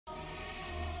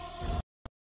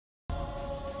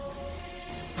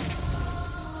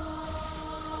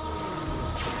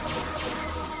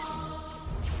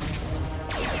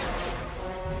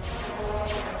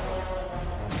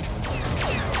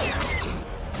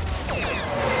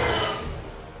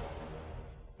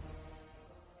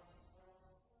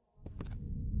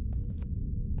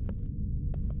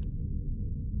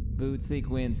Boot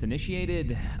sequence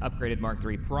initiated. Upgraded Mark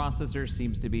III processor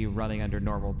seems to be running under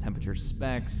normal temperature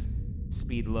specs.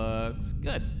 Speed looks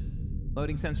good.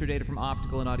 Loading sensor data from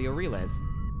optical and audio relays.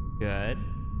 Good.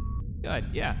 Good,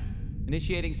 yeah.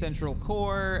 Initiating central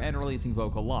core and releasing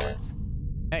vocal logs.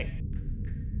 Hey.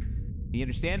 Do you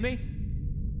understand me?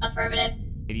 Affirmative.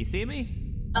 Can you see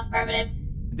me? Affirmative.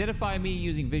 Identify me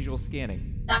using visual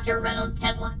scanning. Dr. Reynolds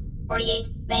Tevla, 48,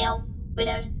 male,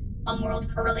 widowed,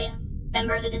 homeworld Corellia,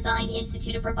 member of the Design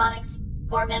Institute of Robotics,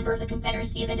 core member of the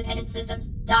Confederacy of Independent Systems,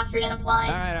 doctorate and applied.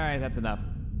 All right, that's enough.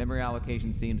 Memory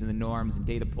allocation seems in the norms and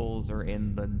data pools are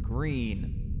in the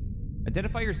green.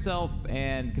 Identify yourself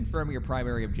and confirm your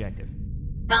primary objective.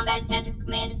 Combat Tactical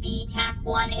Command B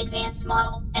TAC-1 Advanced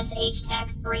Model, SH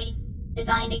TAC-3.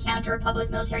 Designed to counter Republic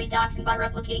military doctrine by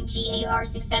replicating GAR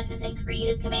successes and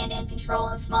creative command and control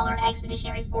of smaller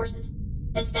expeditionary forces.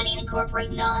 Has studied and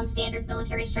incorporate non-standard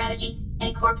military strategy and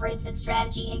incorporates that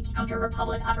strategy in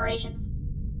counter-Republic operations.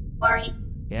 Worry.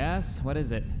 Yes, what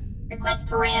is it? Request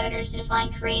parameters to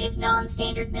define creative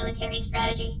non-standard military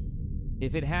strategy.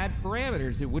 If it had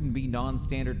parameters, it wouldn't be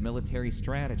non-standard military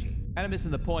strategy. Kinda missing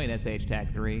the point, SH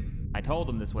TAC-3. I told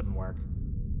him this wouldn't work.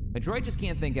 A droid just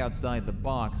can't think outside the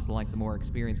box like the more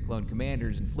experienced clone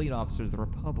commanders and fleet officers of the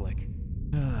Republic.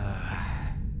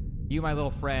 You, my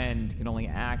little friend, can only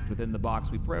act within the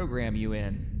box we program you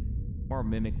in. Or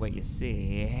mimic what you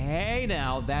see. Hey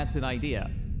now, that's an idea.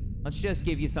 Let's just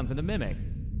give you something to mimic.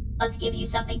 Let's give you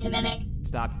something to mimic.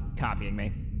 Stop copying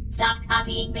me. Stop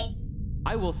copying me.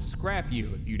 I will scrap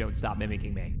you if you don't stop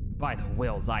mimicking me. By the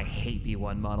wills, I hate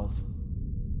B1 models.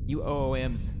 You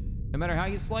OOMs. No matter how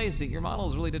you slice it, your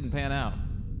models really didn't pan out.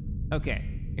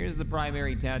 Okay, here's the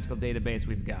primary tactical database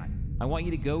we've got. I want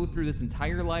you to go through this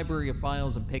entire library of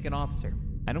files and pick an officer.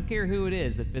 I don't care who it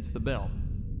is that fits the bill.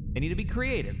 They need to be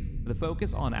creative, with a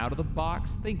focus on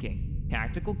out-of-the-box thinking,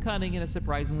 tactical cunning in a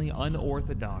surprisingly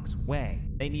unorthodox way.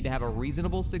 They need to have a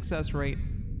reasonable success rate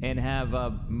and have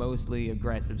a mostly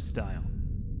aggressive style.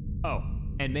 Oh,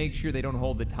 and make sure they don't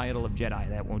hold the title of Jedi.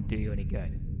 That won't do you any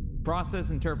good. Process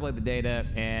and interpolate the data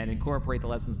and incorporate the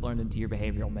lessons learned into your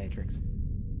behavioral matrix.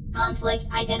 Conflict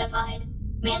identified.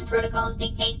 Command protocols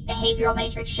dictate behavioral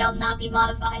matrix shall not be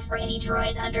modified for any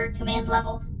droids under command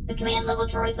level, with command level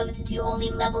droids limited to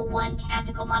only level 1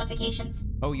 tactical modifications.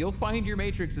 Oh, you'll find your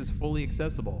matrix is fully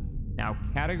accessible. Now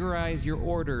categorize your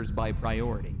orders by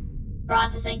priority.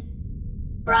 Processing.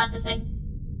 Processing.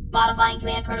 Modifying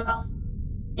command protocols.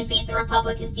 Defeat the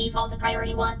Republic is default to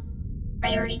priority 1.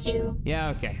 Priority 2. Yeah,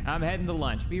 okay. I'm heading to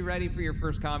lunch. Be ready for your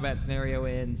first combat scenario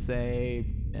in, say,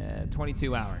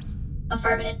 22 hours.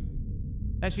 Affirmative.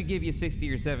 That should give you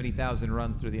 60 or 70,000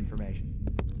 runs through the information.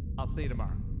 I'll see you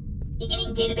tomorrow.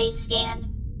 Beginning database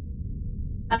scan.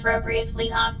 Appropriate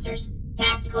fleet officers.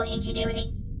 Tactical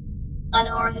ingenuity.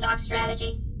 Unorthodox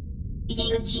strategy.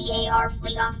 Beginning with GAR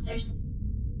fleet officers.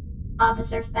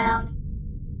 Officer found.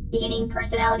 Beginning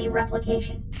personality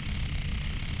replication.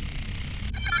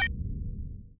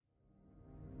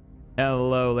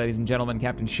 Hello, ladies and gentlemen.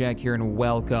 Captain Shek here, and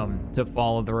welcome to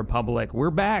Fall of the Republic.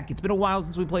 We're back. It's been a while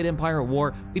since we played Empire at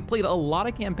War. We've played a lot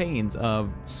of campaigns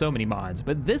of so many mods,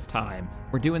 but this time,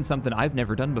 we're doing something I've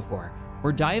never done before.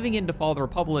 We're diving into Fall of the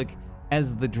Republic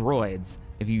as the droids.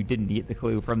 If you didn't get the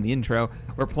clue from the intro,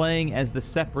 we're playing as the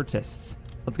Separatists.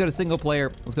 Let's go to single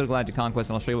player, let's go to Galactic Conquest,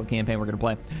 and I'll show you what campaign we're gonna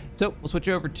play. So, we'll switch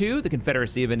over to the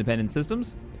Confederacy of Independent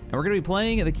Systems, and we're gonna be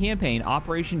playing the campaign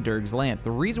Operation Durg's Lance. The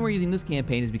reason we're using this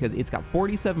campaign is because it's got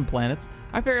 47 planets.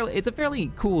 It's a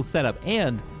fairly cool setup,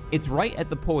 and it's right at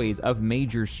the poise of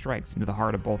major strikes into the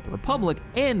heart of both the Republic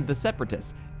and the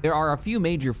Separatists. There are a few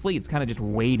major fleets kind of just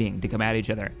waiting to come at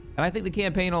each other, and I think the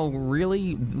campaign will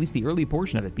really, at least the early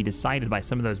portion of it, be decided by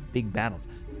some of those big battles,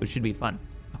 which should be fun.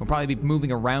 We'll probably be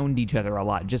moving around each other a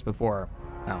lot just before,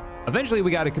 well, eventually we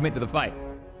gotta commit to the fight.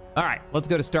 All right, let's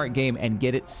go to start game and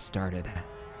get it started.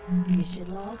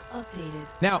 Mission log updated.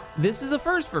 Now, this is a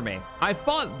first for me. I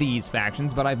fought these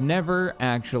factions, but I've never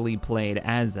actually played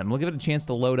as them. We'll give it a chance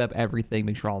to load up everything,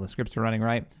 make sure all the scripts are running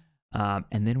right, and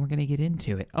then we're gonna get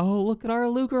into it. Oh, look at our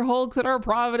Lucre Hulks and our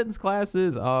Providence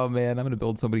classes. Oh man, I'm gonna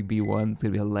build so many B1s, it's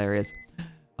gonna be hilarious.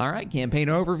 All right, campaign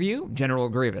overview, General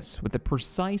Grievous. With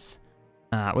precise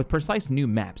new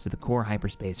maps of the core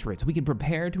hyperspace routes, we can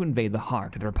prepare to invade the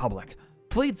heart of the Republic.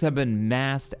 Fleets have been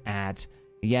massed at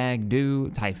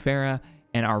Yagdu, Typhera,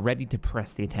 and are ready to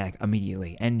press the attack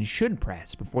immediately, and should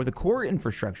press before the core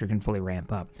infrastructure can fully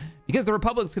ramp up. Because the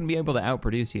Republic's gonna be able to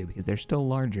outproduce you, because they're still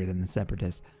larger than the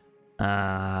Separatists.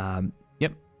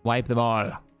 Yep, wipe them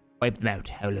all. Wipe them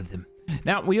out, all of them.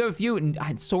 Now, we have a few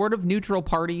sort of neutral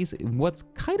parties. What's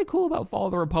kind of cool about Fall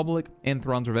of the Republic and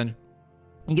Thrawn's Revenge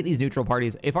You get these neutral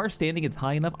parties. If our standing is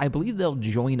high enough, I believe they'll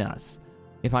join us,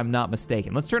 if I'm not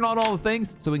mistaken. Let's turn on all the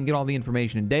things so we can get all the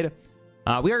information and data.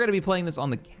 We are going to be playing this on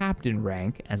the captain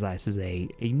rank, as this is a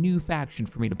new faction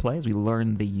for me to play as we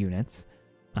learn the units.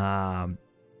 Oh,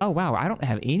 wow, I don't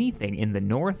have anything in the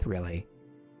north, really.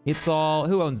 It's all...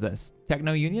 Who owns this?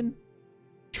 Techno Union?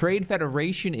 Trade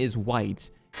Federation is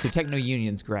white, so Techno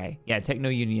Union's gray. Yeah, Techno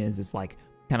Union is this, like,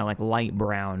 kind of like light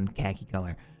brown khaki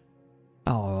color.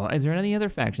 Oh, is there any other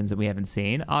factions that we haven't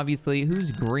seen? Obviously,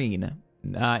 who's green?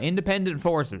 Independent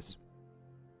forces.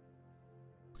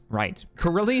 Right.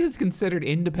 Corellia is considered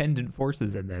independent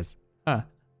forces in this. Huh.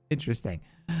 Interesting.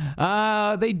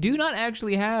 They do not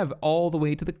actually have all the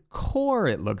way to the core,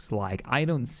 it looks like. I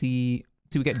don't see...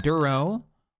 So we got Duro,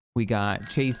 we got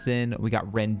Chasen, we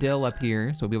got Rendell up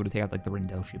here, so we'll be able to take out, like, the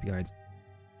Rendell shipyards.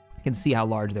 You can see how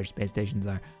large their space stations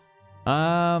are.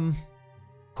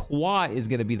 Qua is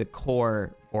going to be the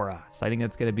core for us. I think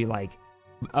that's going to be, like,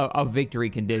 a victory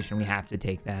condition. We have to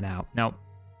take that out. Now,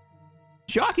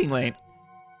 shockingly,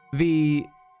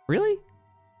 Really?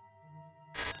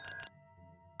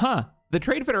 Huh. The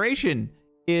Trade Federation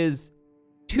is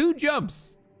 2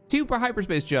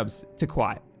 hyperspace jumps to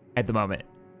Quiet at the moment.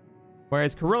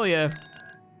 Whereas Corellia,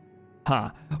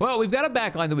 well, we've got a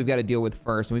backline that we've got to deal with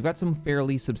first, and we've got some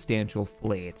fairly substantial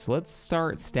fleets. Let's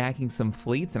start stacking some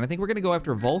fleets, and I think we're going to go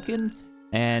after Vulcan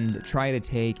and try to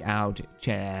take out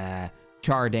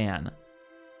Chardan.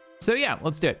 So yeah,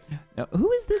 let's do it. Now,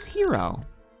 who is this hero?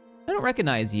 I don't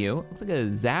recognize you. Looks like a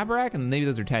Zabrak, and maybe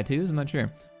those are tattoos, I'm not sure.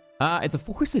 It's a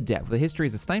Force Adept with a history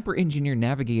as a sniper, engineer,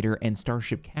 navigator, and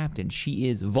starship captain. She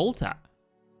is Volta. I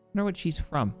wonder what she's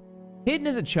from. Hidden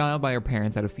as a child by her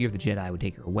parents out of fear of the Jedi would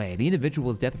take her away, the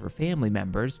individual's death of her family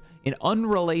members in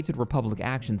unrelated Republic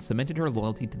actions cemented her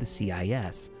loyalty to the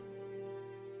CIS.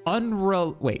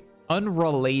 Unrelated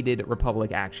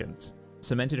Republic actions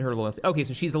cemented her loyalty. Okay,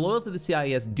 so she's loyal to the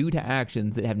CIS due to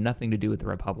actions that have nothing to do with the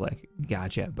Republic.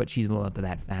 Gotcha, but she's loyal to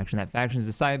that faction. That faction has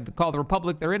decided to call the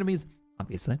Republic their enemies,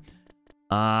 obviously.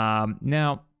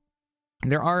 Now,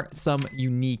 there are some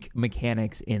unique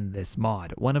mechanics in this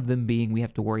mod. One of them being we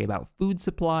have to worry about food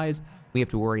supplies, we have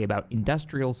to worry about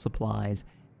industrial supplies,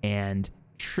 and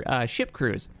ship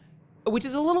crews. Which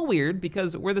is a little weird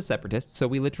because we're the Separatists, so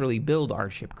we literally build our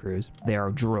ship crews. They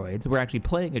are droids. We're actually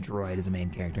playing a droid as a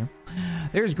main character.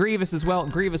 There's Grievous as well.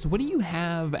 Grievous, what do you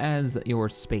have as your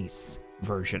space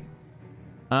version?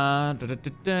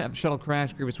 Shuttle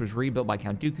crash. Grievous was rebuilt by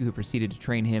Count Dooku, who proceeded to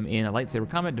train him in a lightsaber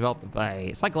combat developed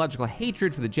by psychological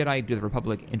hatred for the Jedi due to the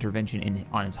Republic intervention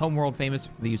on his homeworld, famous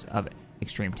for the use of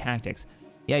extreme tactics.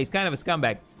 Yeah, he's kind of a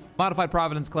scumbag. Modified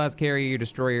Providence class carrier,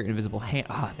 destroyer, invisible hand.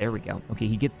 Ah, there we go. Okay,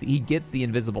 he gets the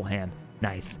invisible hand.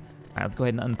 Nice. All right, let's go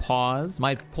ahead and unpause.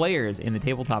 My players in the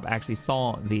tabletop actually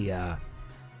saw the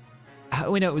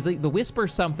wait, no, it was like the Whisper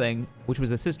something, which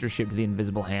was a sister ship to the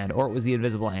invisible hand, or it was the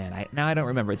invisible hand. Now I don't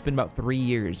remember. It's been about 3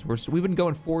 years. We've been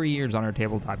going 4 years on our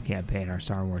tabletop campaign, our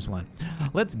Star Wars one.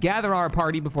 Let's gather our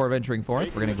party before venturing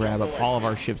forth. We're gonna grab up all of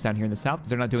our ships down here in the south because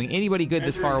they're not doing anybody good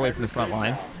this far away from the front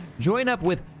line. Join up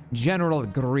with General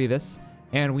Grievous,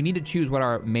 and we need to choose what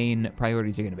our main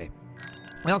priorities are going to be.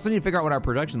 We also need to figure out what our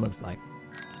production looks like.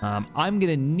 I'm going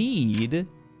to need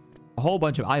a whole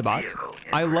bunch of iBots.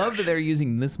 I love that they're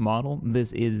using this model.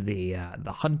 This is the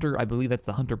Hunter. I believe that's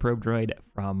the Hunter probe droid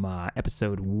from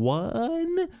episode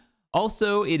 1.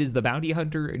 Also, it is the Bounty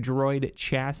Hunter droid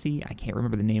chassis. I can't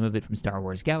remember the name of it from Star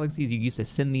Wars Galaxies. You used to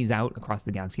send these out across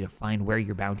the galaxy to find where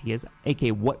your bounty is,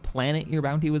 aka what planet your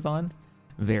bounty was on.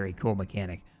 Very cool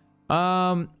mechanic.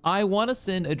 I want to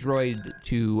send a droid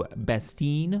to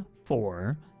Bastine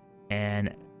 4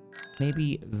 and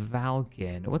maybe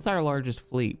Valken. What's our largest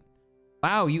fleet?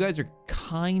 Wow, you guys are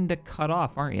kind of cut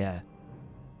off, aren't you?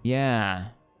 Yeah.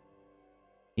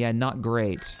 Yeah, not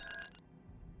great.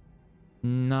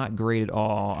 Not great at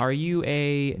all. Are you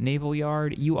a naval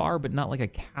yard? You are, but not like a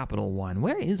capital one.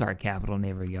 Where is our capital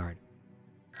naval yard?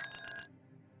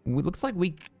 It looks like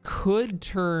we could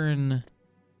turn...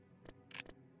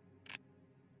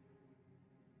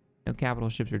 No capital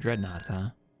ships or dreadnoughts,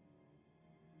 huh?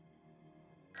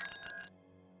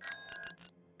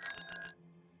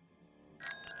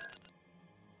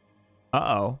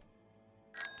 Uh-oh.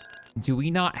 Do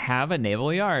we not have a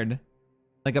naval yard?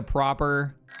 Like a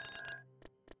proper...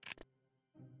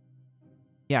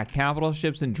 Yeah, capital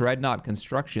ships and dreadnought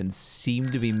construction seem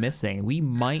to be missing. We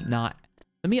might not...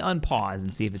 Let me unpause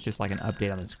and see if it's just like an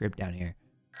update on the script down here.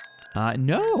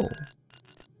 No!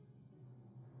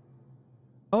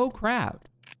 Oh, crap.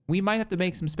 We might have to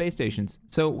make some space stations.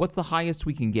 So what's the highest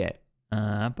we can get?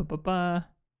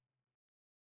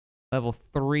 Level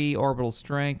 3 orbital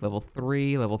strength, level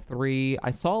 3, level 3.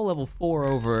 I saw level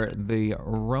 4 over the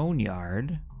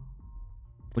Ronyard,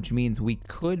 which means we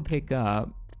could pick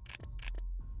up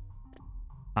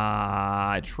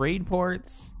trade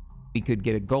ports. We could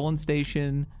get a Golan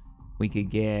station. We could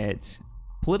get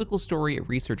political story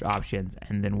research options.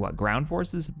 And then what? Ground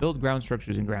forces? Build ground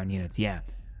structures and ground units. Yeah.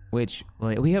 Which,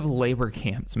 we have labor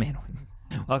camps, man.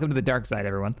 Welcome to the dark side,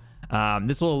 everyone.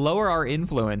 This will lower our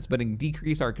influence, but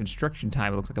decrease our construction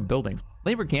time. It looks like a building.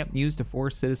 Labor camp used to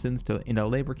force citizens into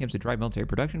labor camps to drive military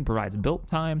production, provides built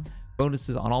time,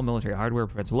 bonuses on all military hardware,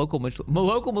 prevents local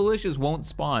militias won't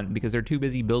spawn because they're too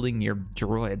busy building your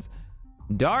droids.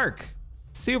 Dark,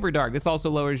 super dark. This also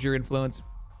lowers your influence,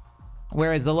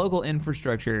 whereas the local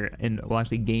infrastructure will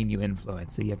actually gain you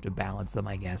influence, so you have to balance them,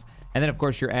 I guess. And then, of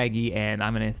course, your Aggie, and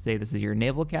I'm going to say this is your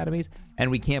naval academies, and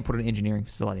we can't put an engineering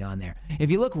facility on there. If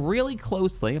you look really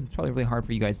closely, it's probably really hard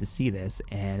for you guys to see this,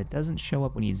 and it doesn't show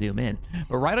up when you zoom in,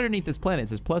 but right underneath this planet, it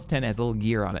says +10, has a little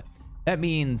gear on it. That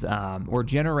means we're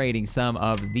generating some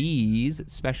of these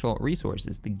special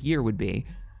resources. The gear would be,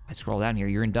 I scroll down here,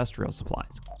 your industrial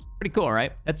supplies. Pretty cool,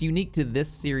 right? That's unique to this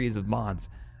series of mods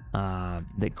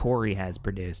that Corey has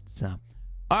produced. So,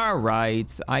 all right,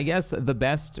 I guess the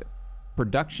best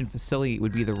production facility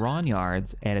would be the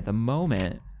Ronyards, and at the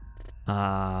moment,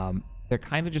 they're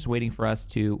kind of just waiting for us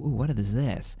to, ooh, what is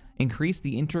this? Increase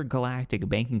the intergalactic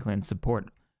banking clan support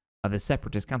of the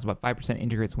Separatists. Counts about 5%,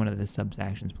 integrates one of the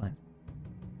sub-factions plans.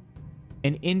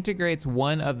 And integrates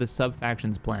one of the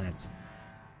sub-factions planets.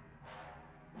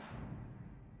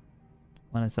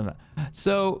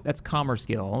 So that's Commerce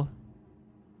Guild.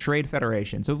 Trade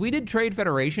Federation. So if we did Trade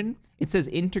Federation, it says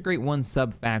integrate one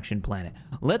sub-faction planet.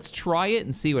 Let's try it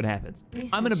and see what happens.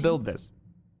 I'm gonna build this.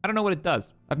 I don't know what it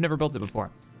does. I've never built it before.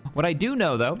 What I do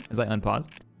know, though, as I unpause,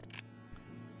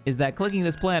 is that clicking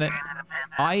this planet,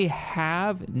 I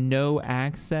have no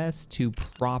access to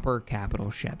proper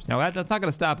capital ships. Now, that's not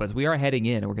gonna stop us. We are heading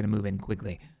in, and we're gonna move in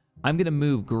quickly. I'm gonna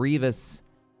move Grievous.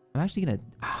 I'm actually gonna,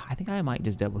 I think I might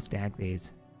just double stack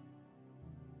these.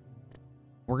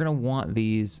 We're gonna want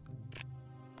these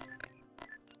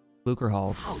Lucre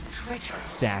Hulks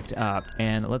stacked up,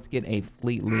 and let's get a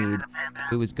fleet lead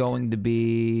who is going to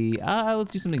be, let's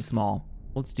do something small.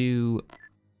 Let's do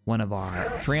one of our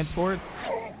transports.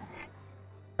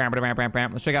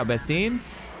 Let's check out Bestine,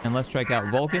 and let's check out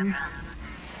Vulcan.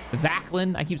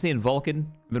 Vaclin, I keep saying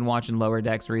Vulcan. I've been watching Lower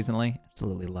Decks recently.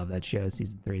 Absolutely love that show.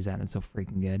 Season 3's out, and it's so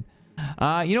freaking good.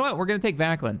 You know what? We're gonna take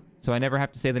Vaclin, so I never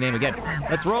have to say the name again.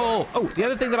 Let's roll. Oh, the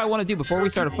other thing that I want to do before we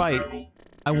start a fight,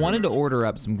 I wanted to order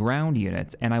up some ground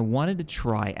units, and I wanted to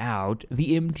try out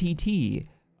the MTT.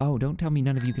 Oh, don't tell me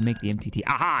none of you can make the MTT.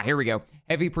 Aha, here we go.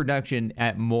 Heavy production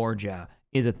at Morja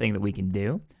is a thing that we can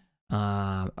do.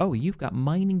 Oh, you've got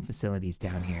mining facilities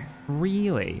down here.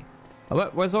 Really?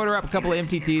 Let's order up a couple of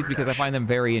MTTs because I find them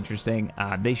very interesting.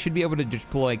 They should be able to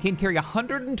deploy, can carry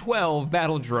 112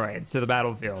 battle droids to the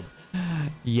battlefield.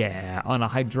 Yeah, on a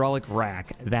hydraulic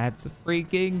rack. That's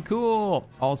freaking cool.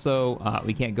 Also,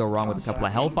 we can't go wrong with a couple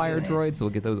of Hellfire droids, so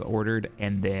we'll get those ordered.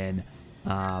 And then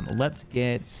let's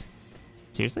get,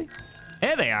 seriously?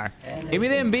 There they are. Give me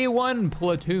them B1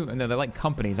 platoon. No, they're like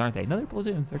companies, aren't they? No, they're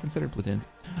platoons. They're considered platoons.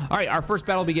 All right, our first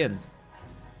battle begins.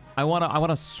 I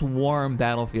wanna swarm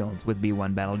battlefields with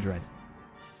B1 battle droids.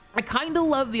 I kind of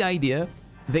love the idea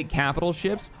that capital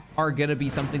ships are gonna be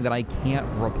something that I can't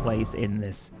replace in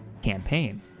this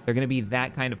campaign. They're gonna be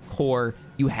that kind of core.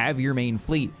 You have your main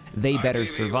fleet. They better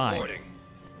survive.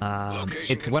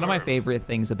 It's one of my favorite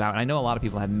things about, and I know a lot of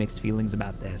people have mixed feelings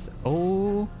about this.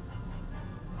 Oh,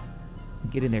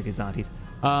 get in there, Gazantes.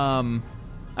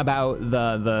 About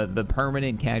the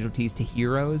permanent casualties to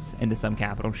heroes and to some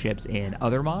capital ships in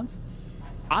other mods.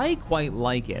 I quite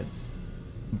like it,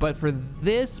 but for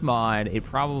this mod, it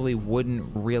probably wouldn't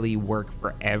really work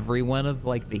for every one of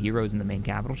like the heroes in the main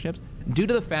capital ships, due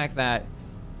to the fact that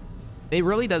it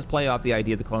really does play off the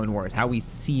idea of the Clone Wars, how we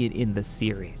see it in the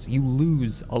series. You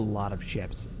lose a lot of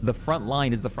ships. The front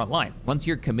line is the front line. Once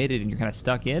you're committed and you're kind of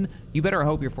stuck in, you better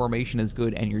hope your formation is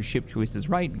good and your ship choice is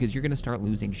right, because you're going to start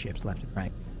losing ships left and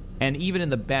right. And even in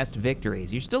the best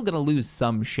victories, you're still going to lose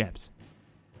some ships.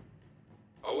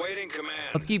 Awaiting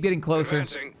command. Let's keep getting closer.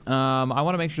 I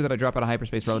want to make sure that I drop out of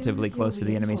hyperspace relatively close to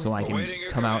the enemy so I can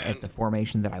come out at the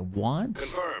formation that I want.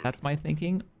 Confirmed. That's my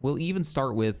thinking. We'll even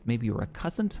start with maybe a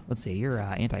recussant. Let's see, you're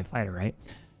anti-fighter, right?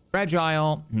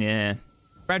 Fragile, nah.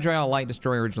 Fragile light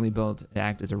destroyer, originally built to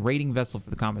act as a raiding vessel for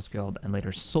the Commerce Guild and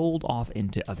later sold off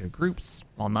into other groups.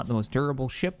 While not the most durable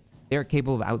ship, they are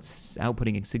capable of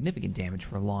outputting significant damage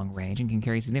for long range and can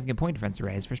carry significant point defense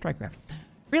arrays for strike craft.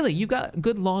 Really, you've got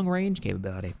good long range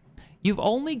capability. You've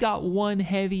only got one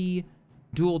heavy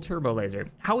dual turbo laser.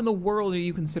 How in the world are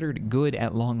you considered good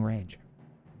at long range?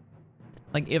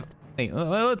 Like if, hey,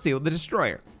 let's see, the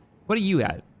destroyer. What are you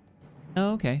at?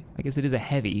 Oh, okay. I guess it is a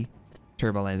heavy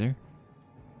turbo laser.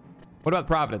 What about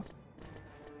Providence?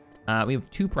 We have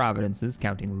 2 Providences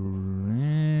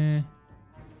counting.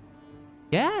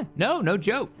 Yeah, no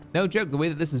joke. No joke. The way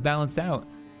that this is balanced out.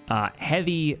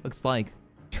 Heavy looks like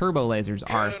turbo lasers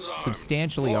are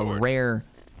substantially a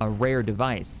rare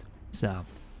device. So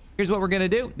here's what we're gonna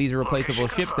do. These are replaceable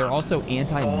ships. They're also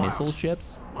anti-missile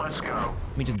ships. Let's go.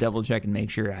 Let me just double check and make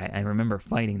sure I remember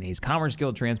fighting these. Commerce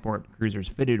Guild transport cruisers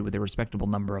fitted with a respectable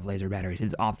number of laser batteries.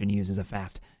 It's often used as a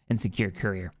fast and secure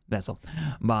courier vessel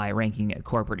by ranking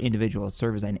corporate individuals,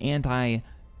 serve as an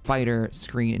anti-fighter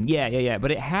screen. Yeah.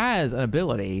 But it has an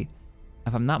ability,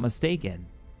 if I'm not mistaken,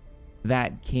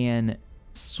 that can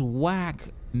swack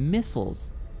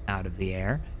missiles out of the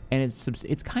air, and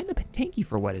it's kind of tanky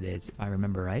for what it is, if I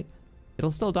remember right.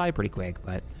 It'll still die pretty quick,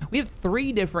 but we have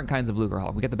 3 different kinds of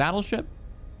Lucrehulk. We got the battleship,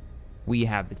 we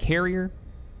have the carrier,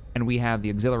 and we have the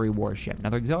auxiliary warship. Now,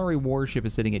 the auxiliary warship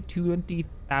is sitting at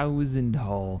 20,000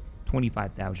 hull,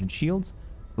 25,000 shields.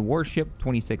 The warship,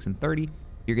 26 and 30.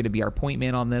 You're going to be our point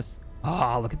man on this.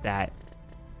 Oh, look at that.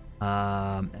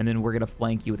 And then we're going to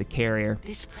flank you with a carrier.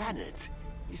 This planet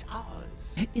is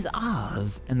ours. Is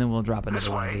ours. And then we'll drop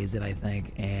another one of these in, I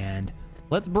think. And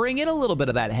let's bring in a little bit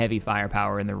of that heavy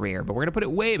firepower in the rear, but we're gonna put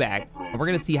it way back, and we're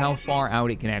gonna see how far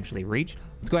out it can actually reach.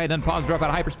 Let's go ahead and unpause, drop out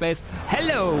of hyperspace.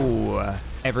 Hello,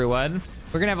 everyone.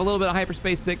 We're gonna have a little bit of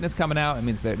hyperspace sickness coming out. It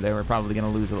means they were probably gonna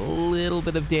lose a little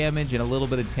bit of damage and a little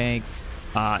bit of tank.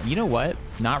 You know what?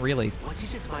 Not really. What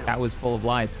is it, my That was full of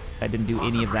lies. That didn't do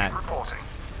any of that. reporting?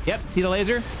 Yep, see the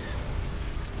laser?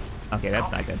 Okay,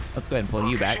 that's not good. Let's go ahead and pull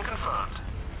you back. Location confirmed.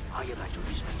 I am at your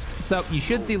disposal. So you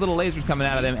should see little lasers coming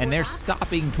out of them, and they're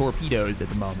stopping torpedoes at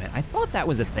the moment. I thought that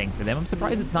was a thing for them. I'm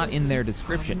surprised it's not in their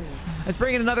description. Let's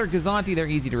bring in another Gazanti. They're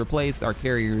easy to replace. Our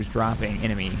carriers dropping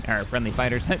friendly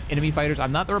fighters. Enemy fighters.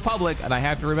 I'm not the Republic, and I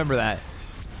have to remember that.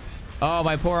 Oh,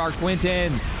 my poor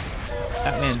Arquintans.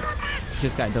 That man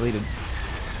just got deleted.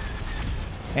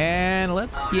 And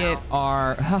let's get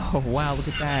our... Oh, wow, look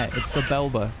at that. It's the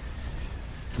Belba.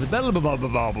 The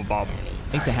Belba.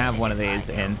 I used to have one of these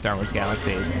in Star Wars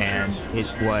Galaxies, and it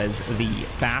was the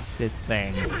fastest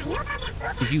thing.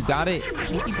 Because you got it, I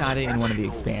think you got it in one of the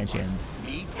expansions.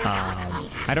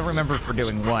 I don't remember for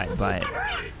doing what, but...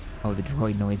 Oh, the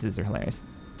droid noises are hilarious.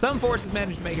 Some forces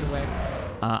managed to make it away.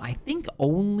 I think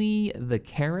only the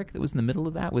Carrack that was in the middle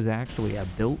of that was actually a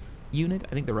built unit.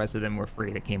 I think the rest of them were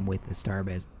free that came with the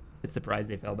starbase. Bit surprised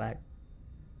they fell back.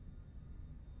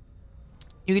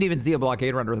 You can even see a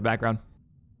blockade runner in the background.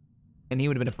 And he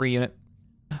would have been a free unit.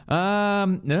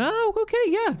 No, okay,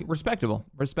 yeah, respectable.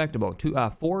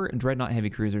 4 Dreadnought heavy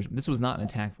cruisers. This was not an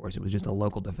attack force, it was just a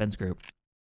local defense group.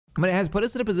 But it has put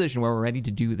us in a position where we're ready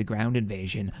to do the ground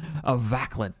invasion of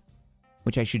Vaklan,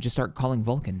 which I should just start calling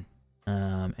Vulcan,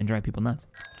 and drive people nuts.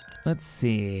 Let's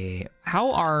see,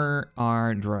 how are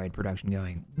our droid production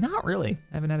going? Not really,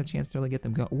 I haven't had a chance to really get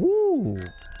them going. Ooh,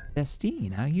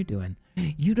 Destine, how you doing?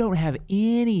 You don't have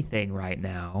anything right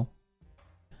now.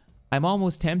 I'm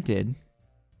almost tempted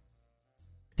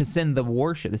to send the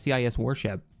warship, the CIS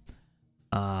warship,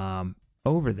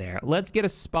 over there. Let's get a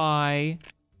spy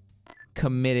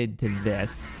committed to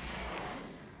this.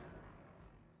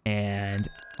 And,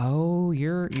 oh,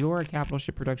 you're a capital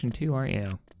ship production too, aren't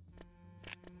you?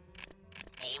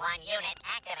 A1 unit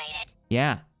activated.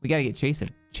 Yeah, we gotta get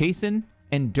Chasen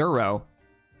and Duro.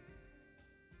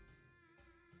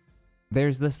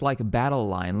 There's this like battle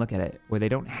line, look at it, where they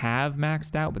don't have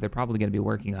maxed out, but they're probably gonna be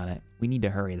working on it. We need to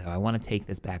hurry though. I wanna take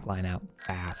this back line out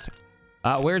fast.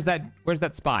 Where's that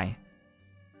spy?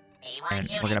 And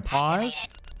we're gonna pause.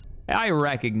 I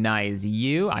recognize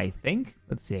you, I think.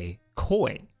 Let's see,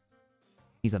 Koi.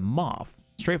 He's a Moff.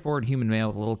 Straightforward human male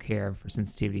with little care for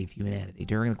sensitivity of humanity.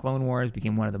 During the Clone Wars,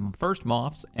 became one of the first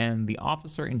Moffs and the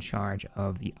officer in charge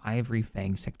of the Ivory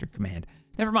Fang Sector Command.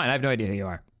 Never mind, I have no idea who you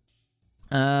are.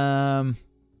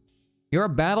 Your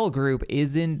battle group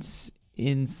isn't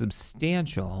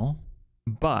insubstantial,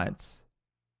 but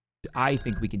I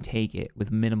think we can take it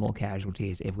with minimal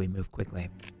casualties if we move quickly.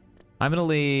 I'm gonna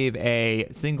leave a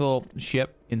single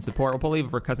ship in support. We'll probably leave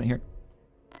it for Cousin here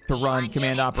to run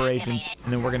command operations,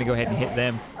 and then we're gonna go ahead and hit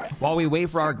them. While we wait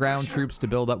for our ground troops to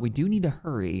build up, we do need to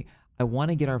hurry. I want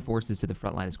to get our forces to the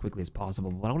front line as quickly as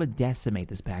possible, but I want to decimate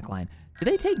this back line. Did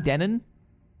they take Denon?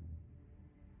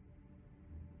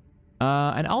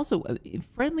 And also,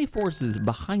 friendly forces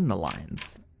behind the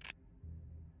lines.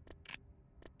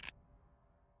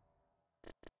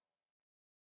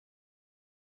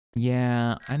 Yeah,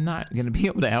 I'm not gonna be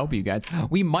able to help you guys.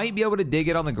 We might be able to dig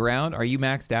it on the ground. Are you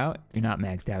maxed out? You're not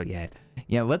maxed out yet.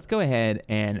 Yeah, let's go ahead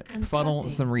and funnel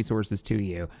some resources to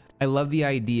you. I love the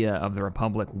idea of the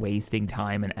Republic wasting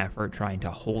time and effort trying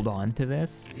to hold on to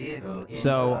this.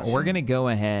 So we're gonna go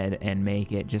ahead and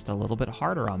make it just a little bit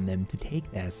harder on them to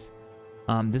take this.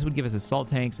 This would give us assault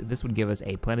tanks. This would give us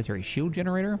a planetary shield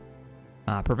generator.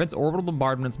 Prevents orbital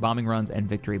bombardments, bombing runs, and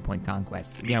victory point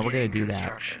conquests. Yeah, we're gonna do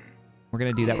that. We're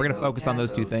gonna do that. We're gonna focus on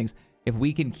those two things. If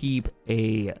we can keep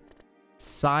a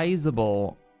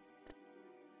sizable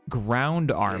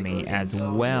ground army as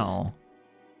well,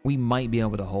 we might be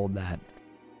able to hold that.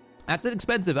 That's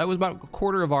expensive. That was about a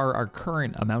quarter of our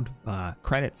current amount of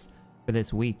credits for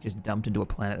this week, just dumped into a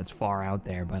planet that's far out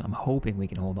there, but I'm hoping we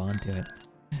can hold on to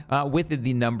it. With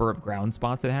the number of ground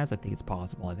spots it has, I think it's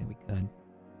possible. I think we could.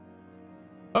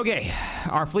 Okay,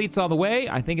 our fleet's on the way.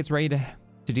 I think it's ready to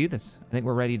do this. I think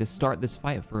we're ready to start this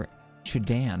fight for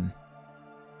Chedan.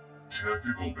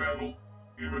 Tactical battle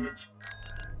imminent.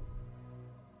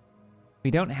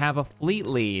 We don't have a fleet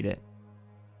lead.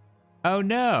 Oh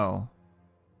no.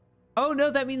 Oh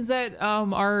no, that means that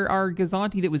our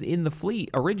Gazanti that was in the fleet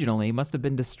originally must have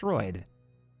been destroyed.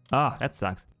 Ah, that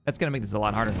sucks. That's gonna make this a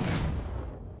lot harder.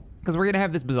 Because we're gonna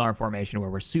have this bizarre formation where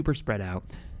we're super spread out.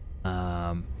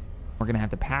 We're gonna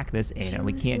have to pack this in, and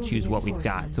we can't choose what we've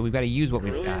got. So we've got to use what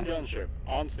we've got. Gunship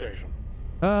on station.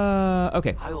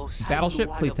 Okay. Battleship,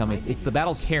 please tell me it's the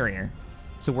battle carrier.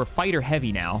 So we're fighter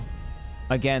heavy now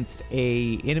against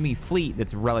a enemy fleet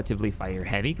that's relatively fighter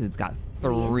heavy because it's got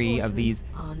 3 of these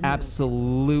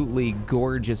absolutely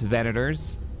gorgeous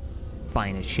Venators.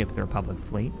 Finest ship of the Republic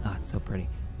fleet. Ah, it's so pretty.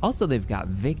 Also, they've got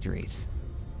victories.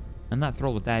 I'm not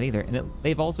thrilled with that either. And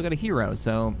they've also got a hero,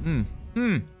 so,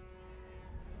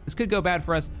 This could go bad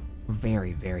for us.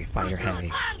 Very, very fighter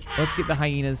heavy. Let's get the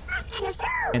hyenas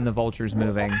and the vultures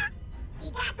moving.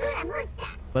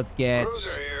 Let's get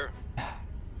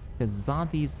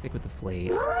Gazantis, stick with the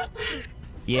fleet.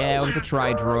 Yeah, with the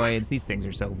tri-droids. These things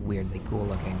are so weirdly cool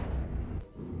looking.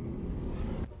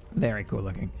 Very cool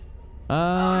looking.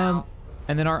 And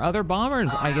then our other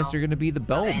bombers, I guess, are gonna be the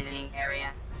bulbs.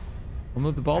 We'll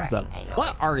move the bulbs up.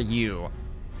 What are you?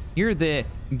 You're the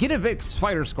Ginevix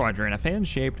Fighter Squadron, a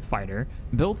fan-shaped fighter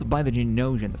built by the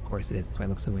Genosians. Of course it is. That's why it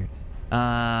looks so weird.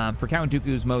 For Count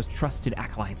Dooku's most trusted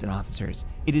acolytes and officers.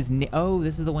 It is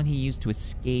this is the one he used to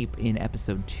escape in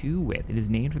Episode 2 with. It is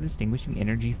named for the distinguishing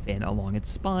energy fin along its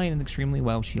spine and extremely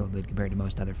well shielded compared to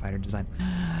most other fighter designs.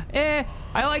 I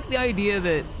like the idea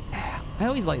that... I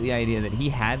always like the idea that he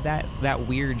had that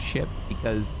weird ship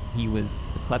because he was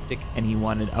eclectic and he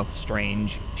wanted a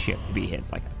strange ship to be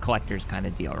his, like a collector's kind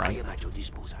of deal, right?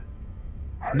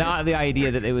 Not the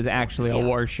idea that it was actually a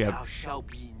warship.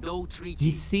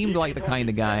 He seemed like the kind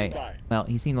of guy, well,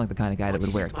 he seemed like the kind of guy that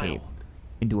would wear a cape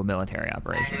into a military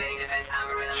operation.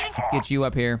 Let's get you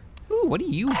up here. Ooh, what do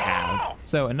you have?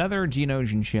 So another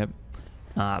Genosian ship,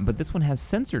 but this one has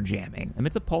sensor jamming.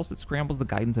 Emits a pulse that scrambles the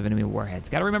guidance of enemy warheads.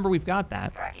 Gotta remember we've got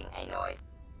that.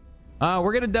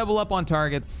 We're gonna double up on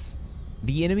targets.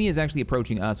 The enemy is actually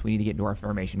approaching us. We need to get into our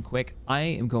formation quick. I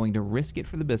am going to risk it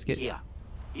for the biscuit.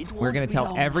 We're gonna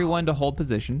tell everyone to hold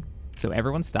position. So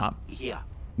everyone stop.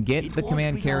 Get the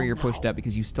command carrier pushed up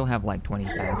because you still have like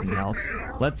 20,000 health.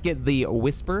 Let's get the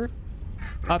Whisper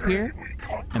up here.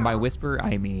 And by Whisper,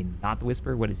 I mean not the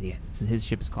Whisper. What is he? His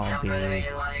ship is called the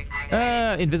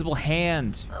Invisible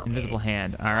Hand. Invisible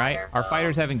Hand. All right. Our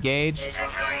fighters have engaged.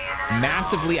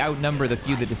 Massively outnumber the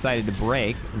few that decided to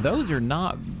break. Those are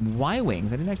not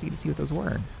Y-Wings. I didn't actually get to see what those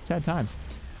were. Sad times.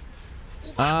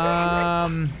 All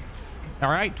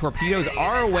right. Torpedoes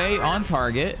are away on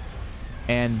target.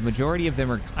 And majority of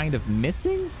them are kind of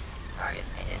missing.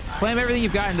 Slam everything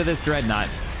you've got into this dreadnought.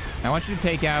 I want you to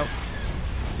take out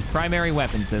his primary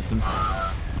weapon systems.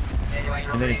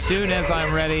 And then as soon as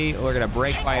I'm ready, we're gonna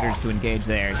break fighters to engage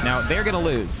theirs. Now, they're gonna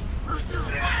lose.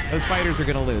 Those fighters are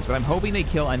gonna lose, but I'm hoping they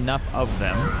kill enough of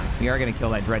them. We are gonna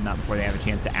kill that dreadnought before they have a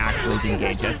chance to actually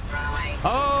engage us.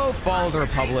 Oh, Fall of the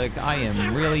Republic. I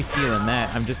am really feeling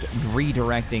that. I'm just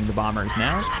redirecting the bombers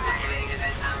now.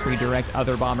 Redirect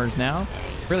other bombers now.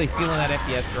 Really feeling that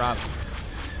FPS drop.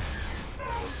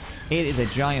 It is a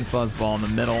giant fuzzball in the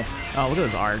middle. Oh, look at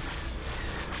those arcs.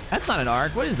 That's not an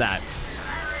arc. What is that?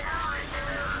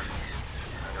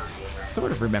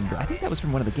 Sort of remember. I think that was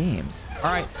from one of the games. All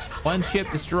right, one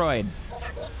ship destroyed.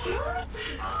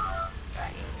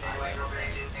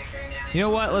 You know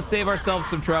what? Let's save ourselves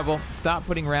some trouble. Stop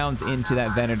putting rounds into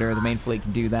that Venator. The main fleet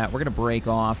can do that. We're gonna break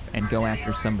off and go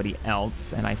after somebody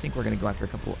else. And I think we're gonna go after a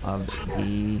couple of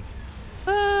the...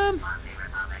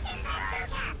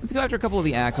 Let's go after a couple of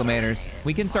the acclimators.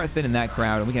 We can start thinning that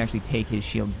crowd, and we can actually take his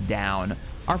shields down.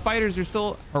 Our fighters are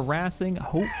still harassing.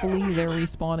 Hopefully, they're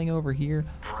respawning over here.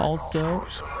 Also,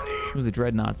 let's move the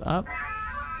dreadnoughts up.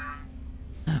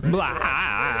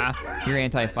 Blah! You're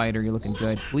anti-fighter. You're looking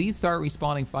good. Please start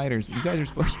respawning fighters. You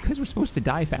guys were supposed to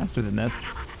die faster than this.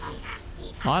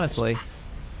 Honestly, I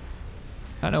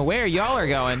don't know where y'all are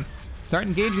going. Start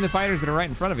engaging the fighters that are right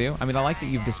in front of you. I mean, I like that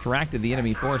you've distracted the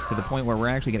enemy force to the point where we're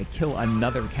actually going to kill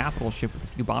another capital ship with a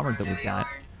few bombers that we've got.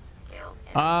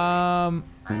 Wow.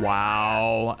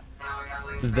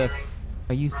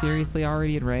 Are you seriously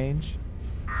already in range?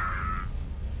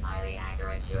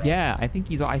 Yeah, I think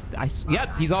he's.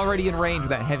 Yep, he's already in range with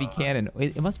that heavy cannon.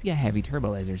 It must be a heavy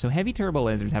turbo laser. So heavy turbo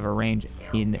lasers have a range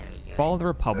in Fall of the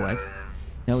Republic.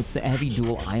 No, it's the heavy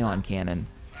dual ion cannon.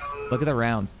 Look at the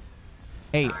rounds.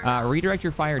 Hey, redirect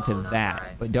your fire to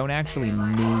that, but don't actually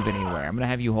move anywhere. I'm gonna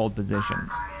have you hold position.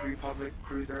 Republic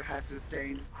cruiser has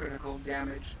sustained critical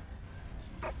damage.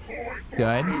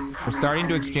 Good. We're starting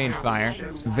to exchange fire.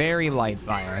 Very light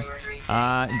fire.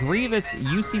 Grievous,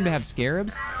 you seem to have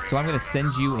scarabs, so I'm gonna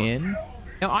send you in.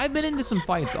 Now, I've been into some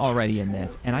fights already in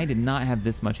this, and I did not have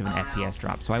this much of an FPS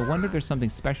drop, so I wonder if there's something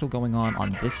special going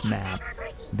on this map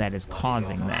that is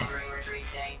causing this.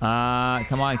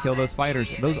 Come on, kill those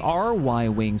fighters. Those are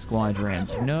Y-wing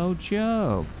squadrons. No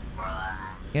joke.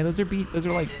 Yeah, those are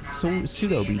like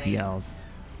pseudo BTLs.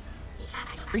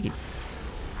 Freaky.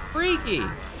 Freaky.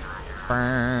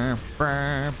 Their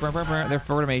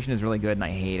formation is really good, and I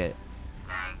hate it.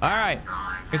 All right,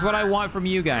 here's what I want from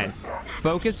you guys.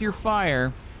 Focus your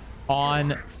fire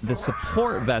on the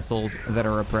support vessels that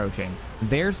are approaching.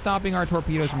 They're stopping our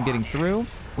torpedoes from getting through.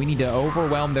 We need to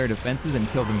overwhelm their defenses and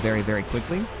kill them very, very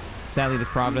quickly. Sadly, this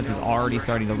Providence is already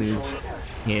starting to lose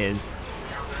his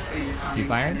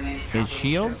his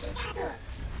shields.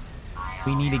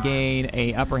 We need to gain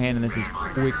a upper hand in this as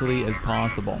quickly as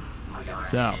possible.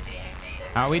 So,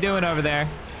 how are we doing over there?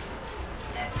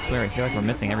 I swear, I feel like we're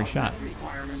missing every shot.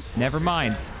 Never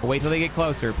mind. We'll wait till they get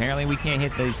closer. Apparently, we can't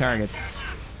hit these targets.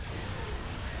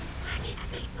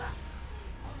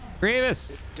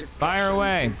 Grievous, fire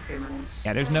away.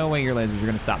 Yeah, there's no way your lasers are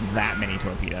going to stop that many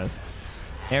torpedoes.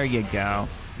 There you go.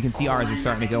 You can see ours are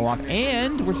starting to go off,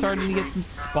 and we're starting to get some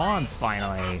spawns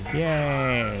finally.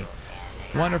 Yay.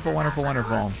 Wonderful, wonderful,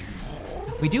 wonderful.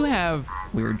 We do have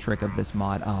weird trick of this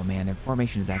mod. Oh man, their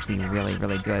formation is actually really,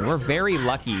 really good. We're very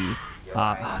lucky.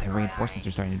 Their reinforcements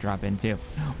are starting to drop in too.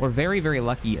 We're very, very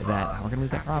lucky that we're gonna lose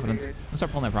that Providence. Let's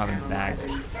start pulling that Providence back.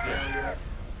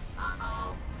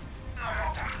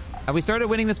 Have we started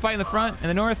winning this fight in the front, in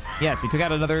the north? Yes, we took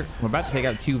out another. We're about to take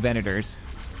out 2 Venators.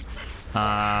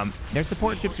 Their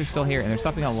support ships are still here, and they're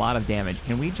stopping a lot of damage.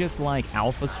 Can we just, like,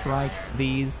 alpha strike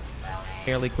these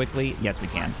fairly quickly? Yes, we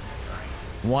can.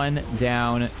 1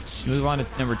 down. Move on to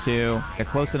number 2. They're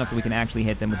close enough that we can actually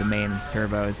hit them with the main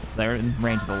turbos. They're in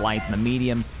range of the lights and the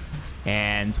mediums.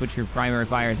 And switch your primary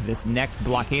fire to this next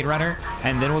blockade runner,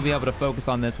 and then we'll be able to focus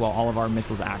on this while all of our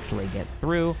missiles actually get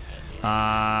through.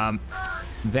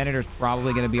 Venator's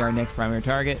probably going to be our next primary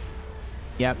target.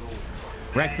 Yep.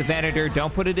 Wreck the Venator.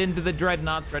 Don't put it into the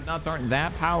Dreadnoughts. Dreadnoughts aren't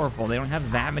that powerful. They don't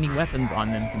have that many weapons on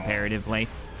them comparatively.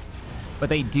 But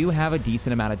they do have a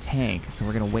decent amount of tank, so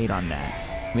we're going to wait on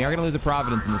that. We are going to lose a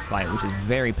Providence in this fight, which is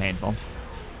very painful.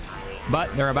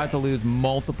 But they're about to lose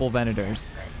multiple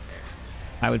Venators.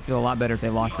 I would feel a lot better if they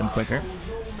lost them quicker.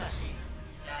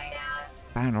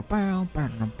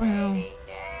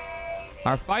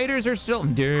 Our fighters are still...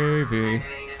 Davey.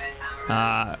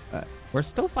 We're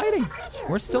still fighting.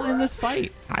 We're still in this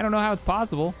fight. I don't know how it's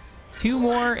possible. 2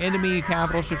 more enemy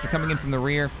capital ships are coming in from the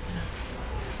rear.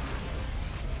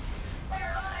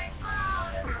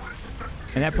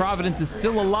 And that Providence is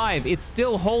still alive. It's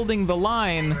still holding the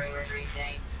line.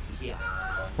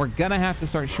 We're gonna have to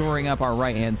start shoring up our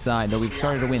right-hand side, though we've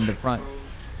started to win the front.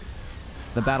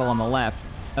 The battle on the left.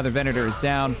 Another Venator is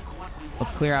down.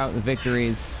 Let's clear out the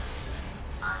victories.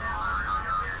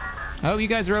 I hope you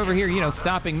guys are over here, you know,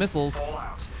 stopping missiles.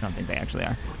 I don't think they actually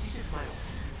are.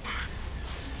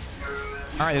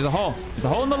 All right, there's a hole. There's a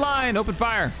hole in the line. Open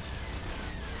fire.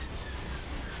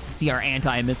 See our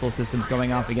anti-missile systems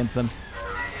going off against them.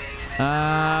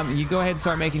 You go ahead and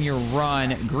start making your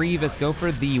run. Grievous, go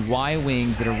for the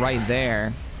Y-wings that are right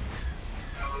there.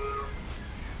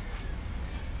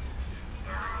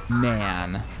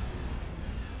 Man.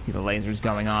 See the lasers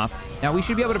going off. Now, we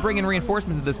should be able to bring in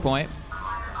reinforcements at this point.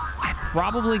 I'm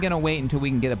probably going to wait until we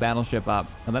can get a battleship up.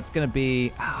 Now, that's going to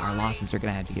be... our losses are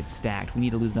going to have to get stacked. We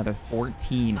need to lose another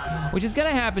 14, which is going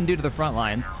to happen due to the front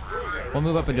lines. We'll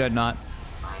move up a Dreadnought.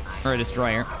 Or a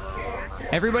Destroyer.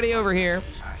 Everybody over here.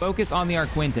 Focus on the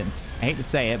Arquintans. I hate to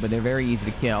say it, but they're very easy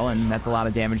to kill, and that's a lot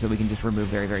of damage that we can just remove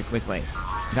very, very quickly. Look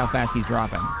how fast he's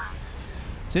dropping.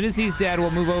 As soon as he's dead,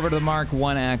 we'll move over to the Mark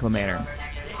 1 Acclimator.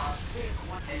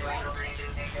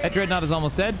 That Dreadnought is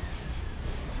almost dead.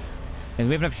 And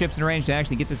we have enough ships in range to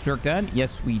actually get this work done.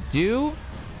 Yes, we do.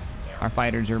 Our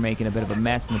fighters are making a bit of a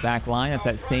mess in the back line. That's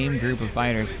that same group of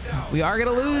fighters. We are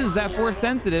going to lose that Force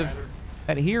Sensitive.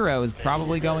 That hero is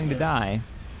probably going to die.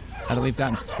 Now that we've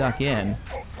gotten stuck in.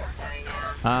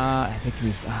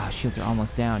 Victories. Shields are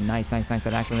almost down. Nice, nice, nice.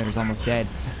 That Acclimator's almost dead.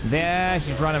 There,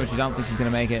 she's running, but I don't think she's going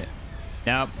to make it.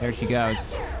 Nope, there she goes.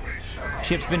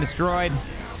 Ship's been destroyed.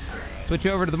 Switch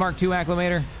over to the Mark II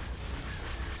Acclimator.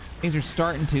 Things are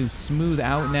starting to smooth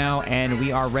out now, and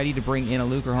we are ready to bring in a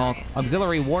Lucrehulk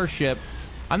auxiliary warship.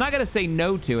 I'm not going to say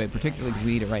no to it, particularly because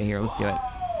we need it right here. Let's do it.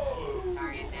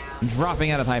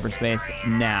 Dropping out of hyperspace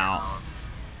now.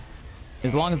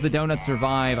 As long as the donuts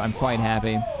survive, I'm quite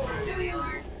happy.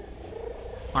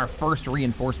 Our first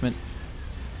reinforcement.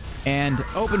 And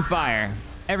open fire.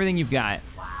 Everything you've got.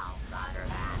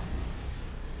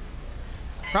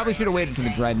 Probably should have waited to the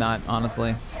Dreadnought,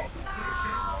 honestly.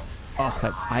 Oh,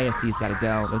 that ISD's got to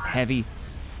go. Those heavy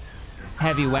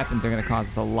weapons are going to cause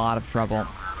us a lot of trouble.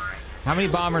 How many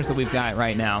bombers that we've got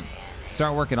right now?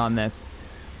 Start working on this.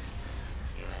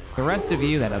 The rest of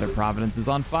you, that other Providence is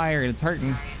on fire and it's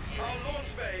hurting.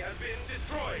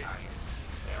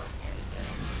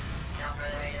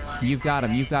 You've got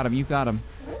him, you've got him, you've got him.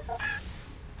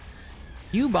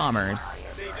 You bombers,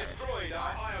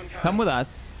 come with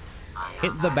us.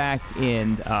 Hit the back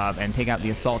end and take out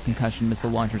the assault concussion missile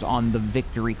launchers on the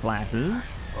Victory classes.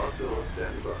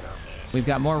 We've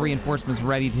got more reinforcements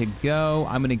ready to go.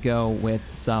 I'm going to go with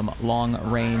some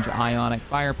long-range ionic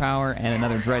firepower and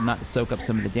another Dreadnought to soak up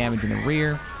some of the damage in the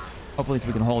rear. Hopefully so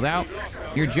we can hold out.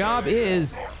 Your job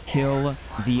is kill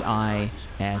the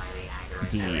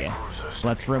ISD.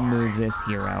 Let's remove this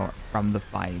hero from the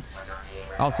fight.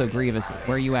 Also, Grievous,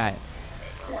 where are you at?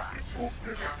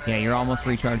 Yeah, you're almost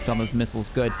recharged on those missiles.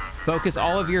 Good. Focus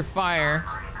all of your fire,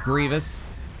 Grievous,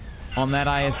 on that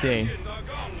ISD.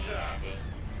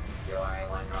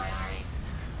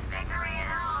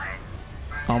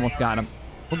 Almost got him.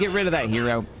 We'll get rid of that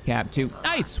hero, Cap 2.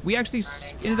 Nice! We actually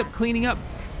ended up cleaning up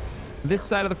this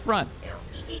side of the front.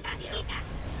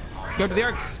 Go to the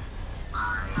arcs.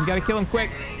 You gotta kill him quick.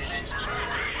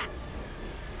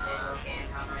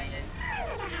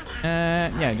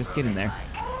 Yeah, just get in there.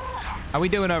 How we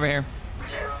doing over here?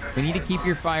 We need to keep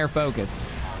your fire focused.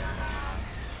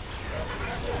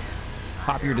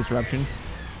 Pop your disruption.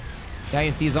 The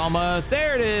ISD is almost...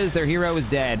 There it is! Their hero is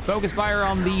dead. Focus fire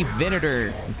on the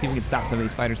Venator. Let's see if we can stop some of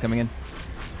these fighters coming in.